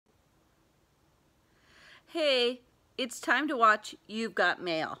Hey, it's time to watch You've Got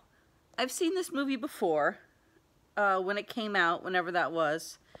Mail. I've seen this movie before, when it came out, whenever that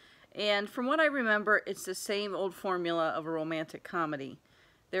was. And from what I remember, it's the same old formula of a romantic comedy.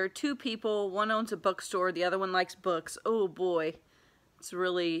 There are two people, one owns a bookstore, the other one likes books. Oh boy, it's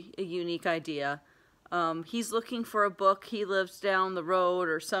really a unique idea. He's looking for a book, he lives down the road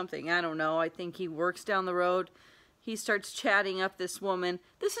or something, I don't know. I think he works down the road. He starts chatting up this woman.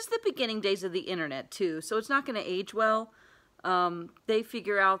 This is the beginning days of the internet too, so it's not going to age well. They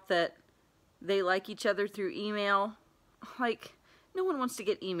figure out that they like each other through email. Like, no one wants to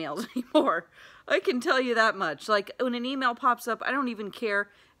get emails anymore. I can tell you that much. Like, when an email pops up, I don't even care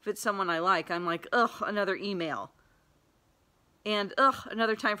if it's someone I like. I'm like, ugh, another email. And, ugh,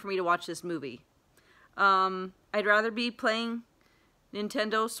 another time for me to watch this movie. I'd rather be playing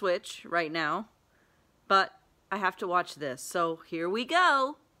Nintendo Switch right now, but I have to watch this, so here we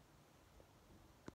go.